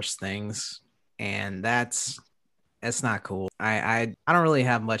the worst things, and that's not cool. I don't really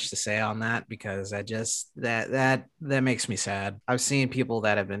have much to say on that, because I just that makes me sad. I've seen people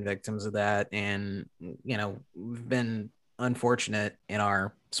that have been victims of that, and we've been unfortunate in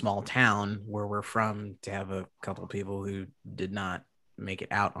our small town where we're from to have a couple people who did not make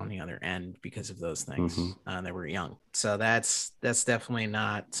it out on the other end because of those things. They were young. So that's definitely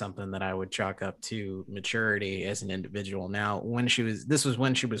not something that I would chalk up to maturity as an individual. Now, this was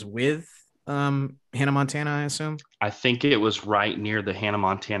when she was with Hannah Montana, I assume. I think it was right near the Hannah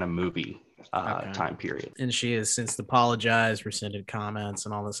Montana movie time period. And she has since apologized, rescinded comments,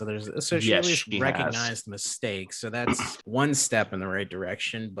 and all this other. So she at least recognized mistakes. So that's one step in the right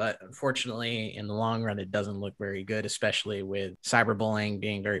direction. But unfortunately, in the long run, it doesn't look very good, especially with cyberbullying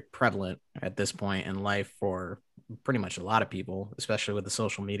being very prevalent at this point in life for pretty much a lot of people, especially with the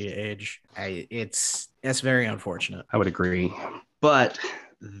social media age. It's very unfortunate. I would agree. But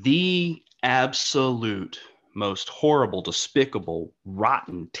the absolute most horrible, despicable,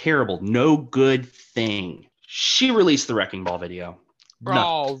 rotten, terrible, no good thing. She released the Wrecking Ball video.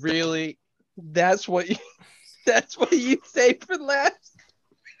 Oh, really? That's what you say for last?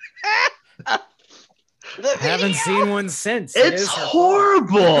 Haven't seen one since. It's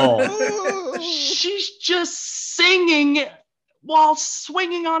horrible. She's just singing while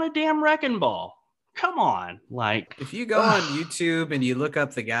swinging on a damn wrecking ball. Come on. Like, if you go on YouTube and you look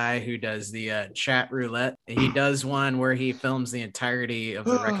up the guy who does the chat roulette, he does one where he films the entirety of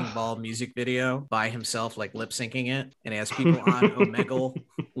the Wrecking Ball music video by himself, like lip syncing it, and he has people on Omegle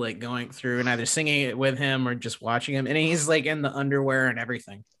like going through and either singing it with him or just watching him, and he's like in the underwear and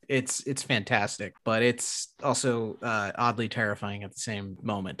everything. It's fantastic, but it's also oddly terrifying at the same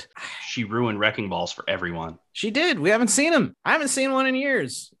moment. She ruined Wrecking Balls for everyone. She did. We haven't seen him. I haven't seen one in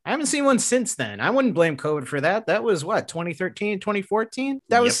years. I haven't seen one since then. I wouldn't blame COVID for that. That was what, 2013, 2014?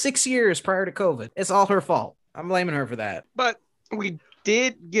 That was 6 years prior to COVID. It's all her fault. I'm blaming her for that. But we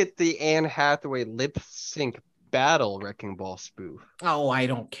did get the Anne Hathaway lip sync Battle Wrecking Ball spoof. Oh, I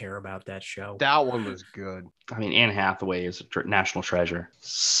don't care about that show. That one was good. I mean, Anne Hathaway is a national treasure.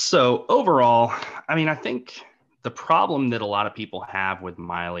 So overall, I mean, I think the problem that a lot of people have with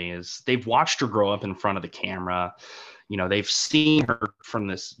Miley is they've watched her grow up in front of the camera. You know, they've seen her from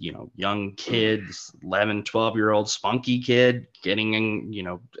this, you know, young kid, this 11, 12-year-old spunky kid getting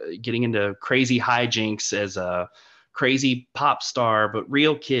into crazy hijinks as a crazy pop star, but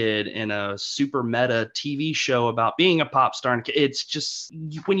real kid in a super meta TV show about being a pop star. And it's just,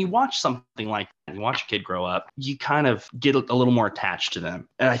 when you watch something like that, you watch a kid grow up, you kind of get a little more attached to them.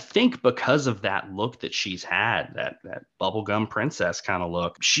 And I think because of that look that she's had, that bubblegum princess kind of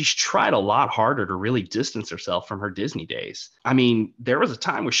look, she's tried a lot harder to really distance herself from her Disney days. I mean, there was a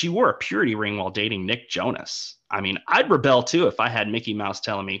time where she wore a purity ring while dating Nick Jonas. I mean, I'd rebel too if I had Mickey Mouse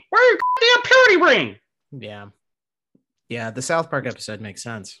telling me, "Wear your goddamn purity ring." Yeah. Yeah, the South Park episode makes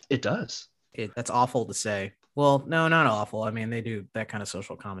sense. It does. That's awful to say. Well, no, not awful. I mean, they do that kind of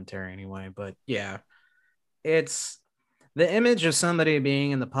social commentary anyway. But yeah, it's the image of somebody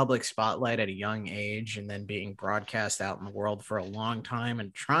being in the public spotlight at a young age and then being broadcast out in the world for a long time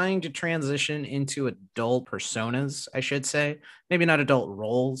and trying to transition into adult personas, I should say. Maybe not adult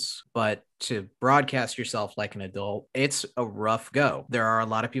roles, but to broadcast yourself like an adult, it's a rough go. There are a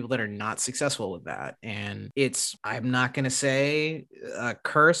lot of people that are not successful with that. And I'm not going to say a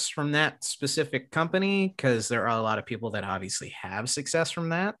curse from that specific company, because there are a lot of people that obviously have success from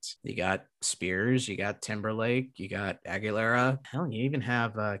that. You got Spears, you got Timberlake, you got Aguilera. Hell, you even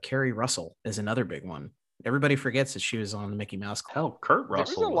have Carrie Russell is another big one. Everybody forgets that she was on the Mickey Mouse Club. Hell, Kurt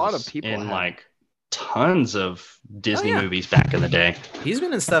Russell There's a lot of people in like tons of Disney Oh, yeah. movies back in the day. He's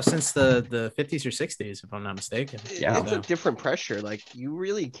been in stuff since the 50s or 60s, if I'm not mistaken. Yeah. It's a different pressure. Like, you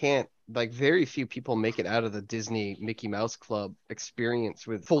really can't, like, very few people make it out of the Disney Mickey Mouse Club experience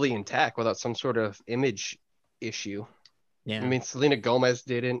with fully intact without some sort of image issue. Yeah. I mean, Selena Gomez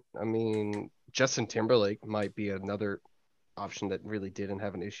didn't. I mean, Justin Timberlake might be another option that really didn't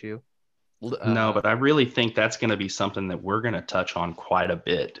have an issue. No, but I really think that's going to be something that we're going to touch on quite a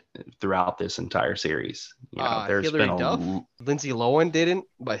bit throughout this entire series. You know, there's Hilary been Duff. Lindsay Lohan didn't,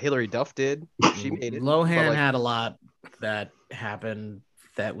 but Hilary Duff did. She made it. Lohan had a lot that happened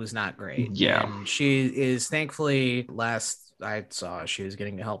that was not great. Yeah. And she is thankfully, last I saw, she was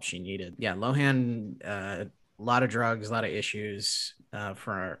getting the help she needed. Yeah, Lohan, a lot of drugs, a lot of issues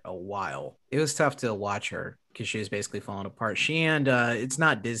for a while. It was tough to watch her because she was basically falling apart. She and it's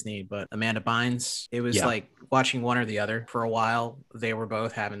not Disney, but Amanda Bynes. It was like watching one or the other for a while. They were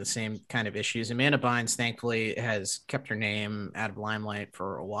both having the same kind of issues. Amanda Bynes, thankfully, has kept her name out of limelight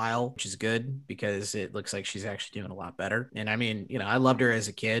for a while, which is good because it looks like she's actually doing a lot better. And I mean, you know, I loved her as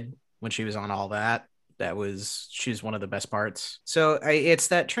a kid when she was on all that. She's one of the best parts. So it's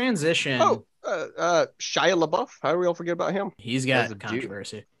that transition. Shia LaBeouf. How do we all forget about him? He's got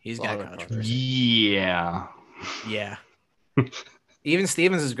controversy. He's got controversy. Yeah. Yeah. Even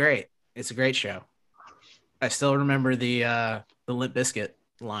Stevens is great. It's a great show. I still remember the Limp Bizkit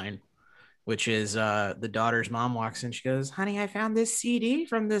line, which is the daughter's mom walks in. She goes, "Honey, I found this CD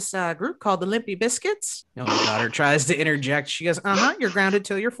from this group called the Limpy Biscuits." You know, the daughter tries to interject. She goes, "You're grounded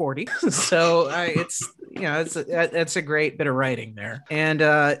till you're 40." So it's a great bit of writing there. And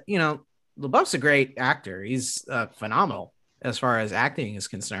LaBeouf's a great actor. He's phenomenal as far as acting is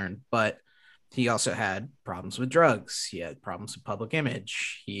concerned, but he also had problems with drugs. He had problems with public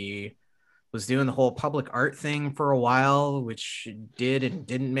image. He was doing the whole public art thing for a while, which did and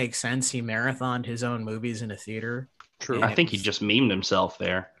didn't make sense. He marathoned his own movies in a theater. True. I think he just memed himself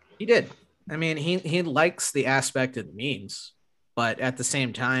there. He did. I mean, he likes the aspect of the memes, but at the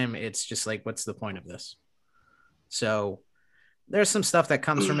same time, it's just like, what's the point of this? So there's some stuff that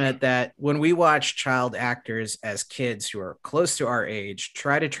comes from it that when we watch child actors as kids who are close to our age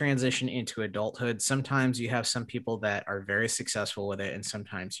try to transition into adulthood, sometimes you have some people that are very successful with it and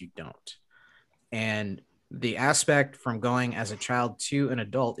sometimes you don't. And the aspect from going as a child to an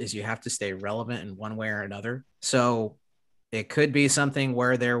adult is you have to stay relevant in one way or another. So it could be something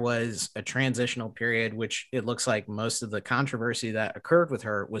where there was a transitional period, which it looks like most of the controversy that occurred with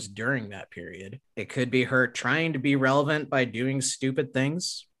her was during that period. It could be her trying to be relevant by doing stupid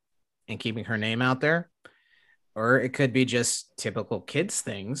things and keeping her name out there. Or it could be just typical kids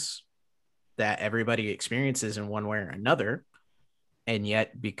things that everybody experiences in one way or another. And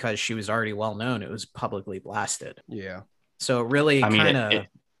yet, because she was already well known, it was publicly blasted. Yeah. So it really kind of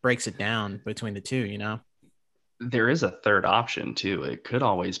breaks it down between the two, you know? There is a third option too. It could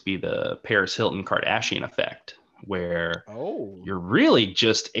always be the Paris Hilton Kardashian effect, where Oh, you're really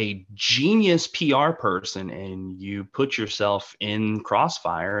just a genius PR person and you put yourself in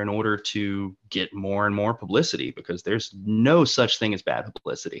crossfire in order to get more and more publicity, because there's no such thing as bad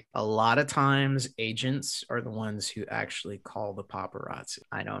publicity. A lot of times agents are the ones who actually call the paparazzi.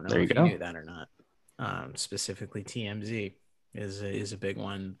 I don't know There you if you go. knew that or not. Specifically TMZ is a big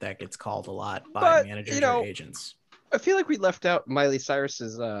one that gets called a lot by But, managers you know, or agents. I feel like we left out Miley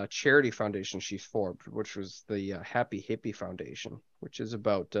Cyrus's charity foundation she formed, which was the Happy Hippie Foundation, which is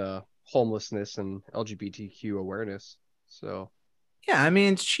about homelessness and LGBTQ awareness. So, Yeah, I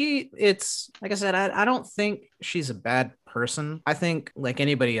mean, it's like I said, I don't think she's a bad person. I think, like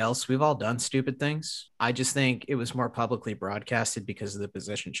anybody else, we've all done stupid things. I just think it was more publicly broadcasted because of the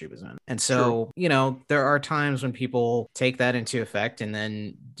position she was in. And so, you know, there are times when people take that into effect and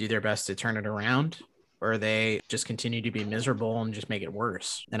then do their best to turn it around, or they just continue to be miserable and just make it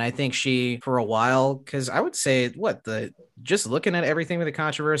worse. And I think she, for a while, because I would say, just looking at everything with the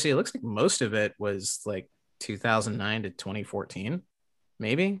controversy, it looks like most of it was like 2009 to 2014.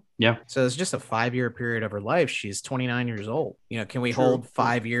 Maybe. Yeah. So it's just a 5-year period of her life. She's 29 years old. You know, can we hold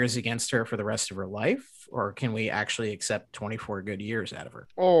 5 years against her for the rest of her life? Or can we actually accept 24 good years out of her?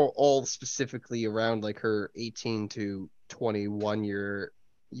 all specifically around like her 18 to 21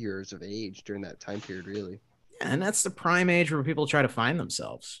 years of age during that time period, really. Yeah, and that's the prime age where people try to find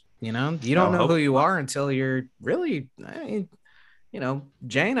themselves. You know, you don't know who you are until you're really, you know,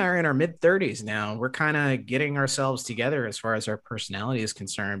 Jay and I are in our mid-30s now. We're kind of getting ourselves together as far as our personality is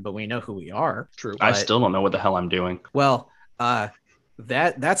concerned, but we know who we are. True. I still don't know what the hell I'm doing. Well,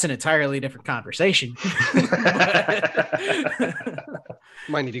 that's an entirely different conversation.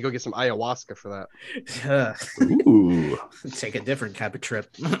 Might need to go get some ayahuasca for that. Ooh. Take a different type of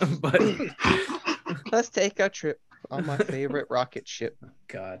trip. But Let's take a trip on my favorite rocket ship.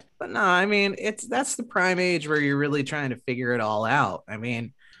 God. But no, I mean, that's the prime age where you're really trying to figure it all out. I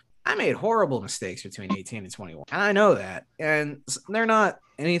mean, I made horrible mistakes between 18 and 21. And I know that. And they're not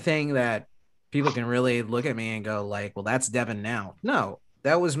anything that people can really look at me and go like, well, that's Devin now. No,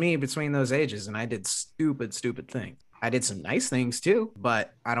 that was me between those ages. And I did stupid things. I did some nice things too,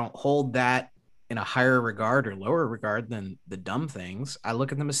 but I don't hold that in a higher regard or lower regard than the dumb things. I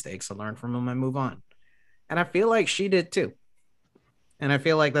look at the mistakes, I learn from them, I move on. And I feel like she did too. And I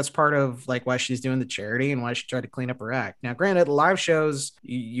feel like that's part of like why she's doing the charity and why she tried to clean up her act. Now, granted, live shows,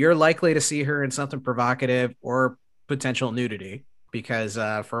 you're likely to see her in something provocative or potential nudity, because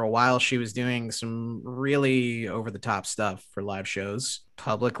for a while she was doing some really over the top stuff for live shows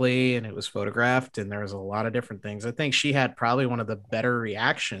publicly, and it was photographed, and there was a lot of different things. I think she had probably one of the better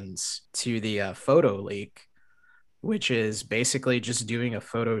reactions to the photo leak, which is basically just doing a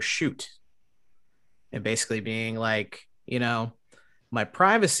photo shoot and basically being like, you know, my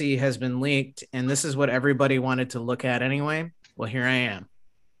privacy has been leaked and this is what everybody wanted to look at anyway. Well, here I am.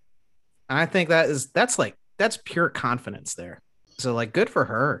 And I think that's pure confidence there. So like, good for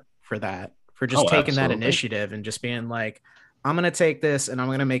her for that, for just taking that initiative and just being like, I'm going to take this and I'm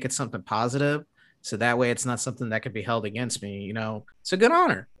going to make it something positive. So that way it's not something that could be held against me, you know. So good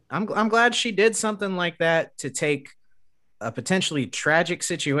on her. I'm glad she did something like that to take a potentially tragic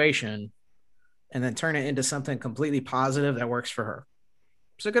situation and then turn it into something completely positive that works for her.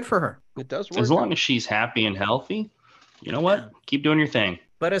 So good for her. It does work. As long as she's happy and healthy, you know what? Yeah. Keep doing your thing.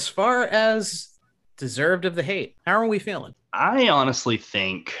 But as far as deserved of the hate, how are we feeling? I honestly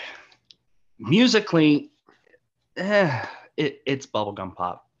think musically, it's bubblegum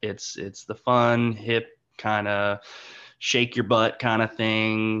pop. It's the fun, hip kind of shake your butt kind of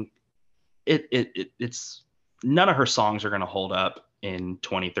thing. It's none of her songs are going to hold up in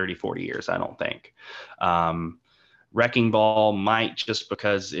 20, 30, 40 years, I don't think. Wrecking Ball might, just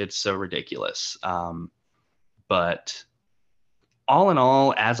because it's so ridiculous. But all in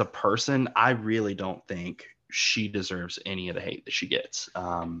all, as a person, I really don't think she deserves any of the hate that she gets.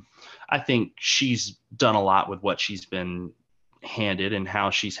 I think she's done a lot with what she's been handed and how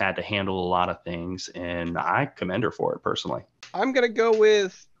she's had to handle a lot of things, and I commend her for it personally. I'm going to go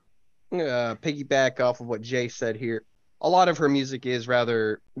with piggyback off of what Jay said here. A lot of her music is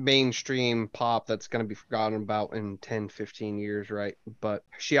rather mainstream pop that's going to be forgotten about in 10, 15 years, right? But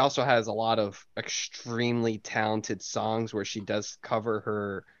she also has a lot of extremely talented songs where she does cover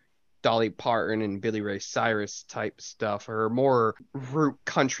her Dolly Parton and Billy Ray Cyrus type stuff. Her more root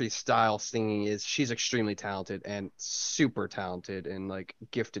country style singing she's extremely talented and super talented and like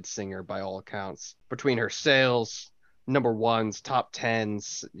gifted singer by all accounts. Between her sales, number ones, top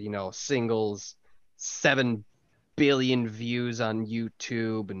tens, you know, singles, 7 billion views on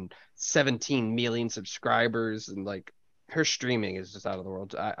YouTube and 17 million subscribers, and like her streaming is just out of the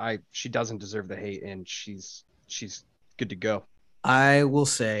world. She doesn't deserve the hate, and she's she's good to go. I will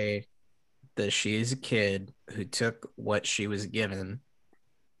say that she is a kid who took what she was given,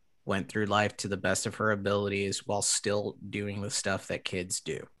 went through life to the best of her abilities while still doing the stuff that kids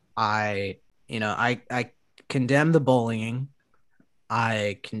do. I condemn the bullying.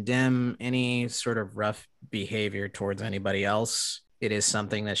 I condemn any sort of rough behavior towards anybody else. It is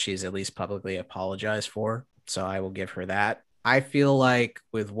something that she's at least publicly apologized for. So I will give her that. I feel like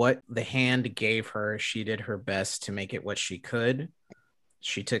with what the hand gave her, she did her best to make it what she could.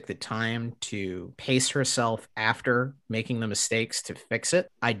 She took the time to pace herself after making the mistakes to fix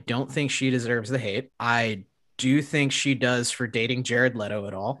it. I don't think she deserves the hate. I do think she does for dating Jared Leto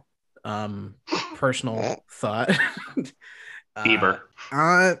at all. Personal thought. Bieber.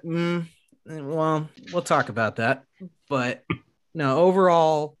 Well, we'll talk about that. But no,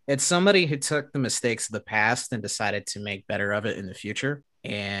 overall, it's somebody who took the mistakes of the past and decided to make better of it in the future.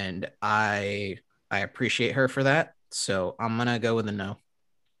 And I appreciate her for that. So I'm going to go with a no.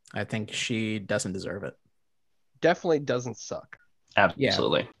 I think she doesn't deserve it. Definitely doesn't suck.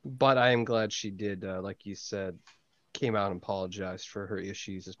 Absolutely. Yeah, but I am glad she did, like you said, came out and apologized for her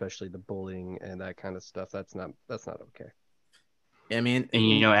issues, especially the bullying and that kind of stuff. That's not okay. I mean,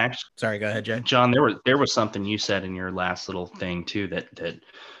 and actually, sorry, go ahead, Jay. John, there was something you said in your last little thing too that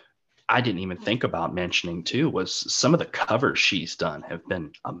I didn't even think about mentioning too, was some of the covers she's done have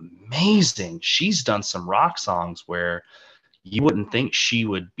been amazing. She's done some rock songs where you wouldn't think she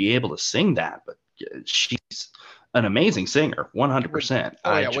would be able to sing that, but she's an amazing singer, 100%.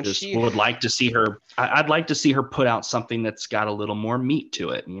 I just would like to see her. I'd like to see her put out something that's got a little more meat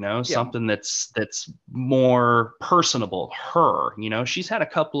to it, something that's more personable. Her, she's had a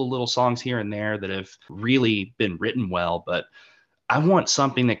couple of little songs here and there that have really been written well, but I want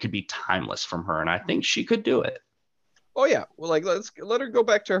something that could be timeless from her, and I think she could do it. Oh yeah, well, like let's let her go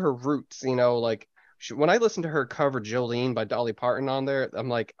back to her roots. When I listened to her cover "Jolene" by Dolly Parton on there, I'm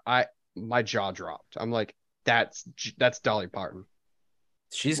like, my jaw dropped. I'm like, that's Dolly Parton.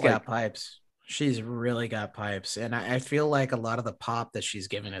 She's got pipes. She's really got pipes, and I feel like a lot of the pop that she's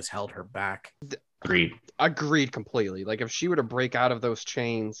given has held her back. Agreed completely. Like if she were to break out of those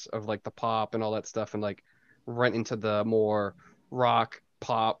chains of like the pop and all that stuff and like went into the more rock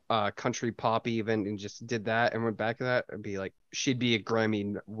pop, country pop even, and just did that and went back to that, it'd be like she'd be a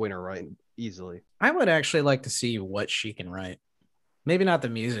Grammy winner, right? Easily. I would actually like to see what she can write. Maybe not the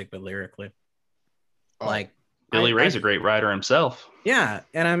music, but lyrically. Like Billy Ray's a great writer himself. Yeah,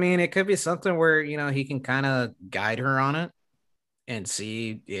 and I mean, it could be something where he can kind of guide her on it and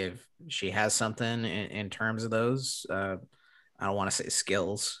see if she has something in terms of those. I don't want to say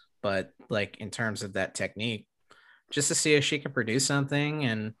skills, but like in terms of that technique, just to see if she can produce something.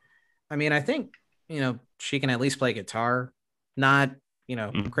 And I mean, I think she can at least play guitar, not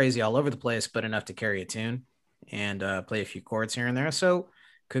crazy all over the place, but enough to carry a tune and play a few chords here and there. So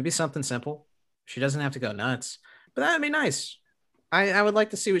could be something simple. She doesn't have to go nuts, but that'd be nice. I would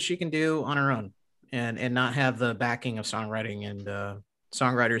like to see what she can do on her own and not have the backing of songwriting and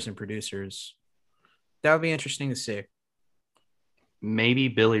songwriters and producers. That would be interesting to see. Maybe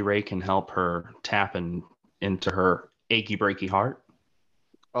Billy Ray can help her tap into her achy breaky heart.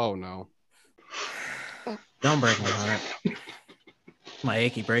 Oh no. Don't break my heart. My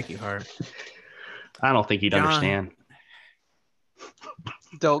achy breaky heart. I don't think he'd understand.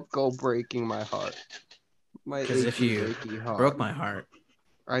 Don't go breaking my heart. Because if you broke my heart,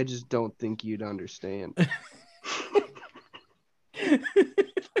 I just don't think you'd understand.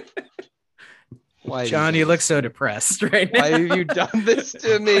 Why, John, you look so depressed right now. Why have you done this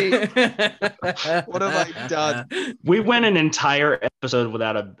to me? What have I done? We went an entire episode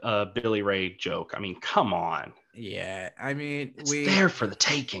without a Billy Ray joke. I mean, come on. Yeah, I mean, it's there for the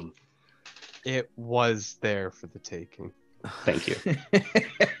taking. It was there for the taking. Thank you.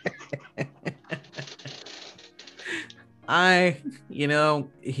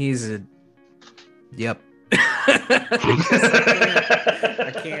 He's a yep.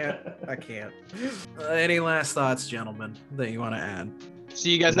 I can't. Any last thoughts, gentlemen, that you want to add?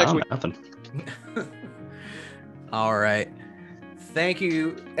 See you guys next week. Nothing. All right. Thank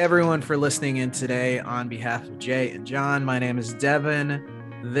you, everyone, for listening in today. On behalf of Jay and John, my name is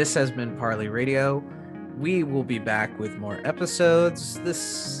Devin. This has been Parley Radio. We will be back with more episodes.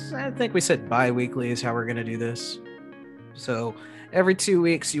 I think we said bi-weekly is how we're going to do this. So every 2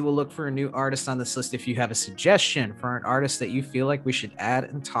 weeks, you will look for a new artist on this list. If you have a suggestion for an artist that you feel like we should add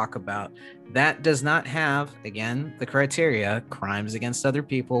and talk about, that does not have, again, the criteria, crimes against other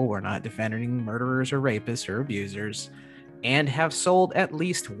people, we're not defending murderers or rapists or abusers, and have sold at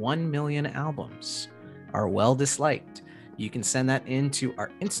least 1 million albums, are well disliked, you can send that into our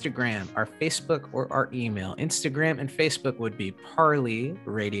Instagram, our Facebook, or our email. Instagram and Facebook would be Parley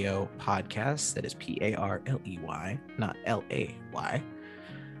Radio Podcast. That is PARLEY, not LAY.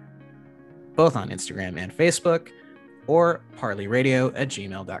 Both on Instagram and Facebook, or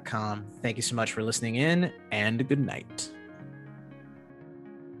parleyradio@gmail.com. Thank you so much for listening in, and good night.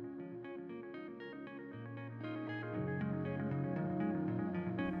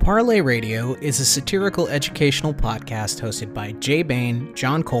 Parley Radio is a satirical educational podcast hosted by Jay Bain,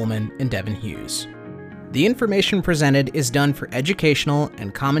 John Coleman, and Devin Hughes. The information presented is done for educational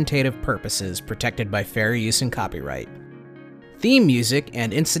and commentative purposes protected by fair use and copyright. Theme music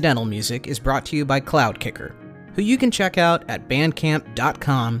and incidental music is brought to you by Cloudkicker, who you can check out at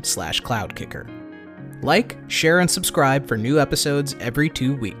bandcamp.com/cloudkicker. Like, share, and subscribe for new episodes every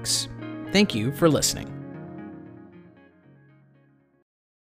 2 weeks. Thank you for listening.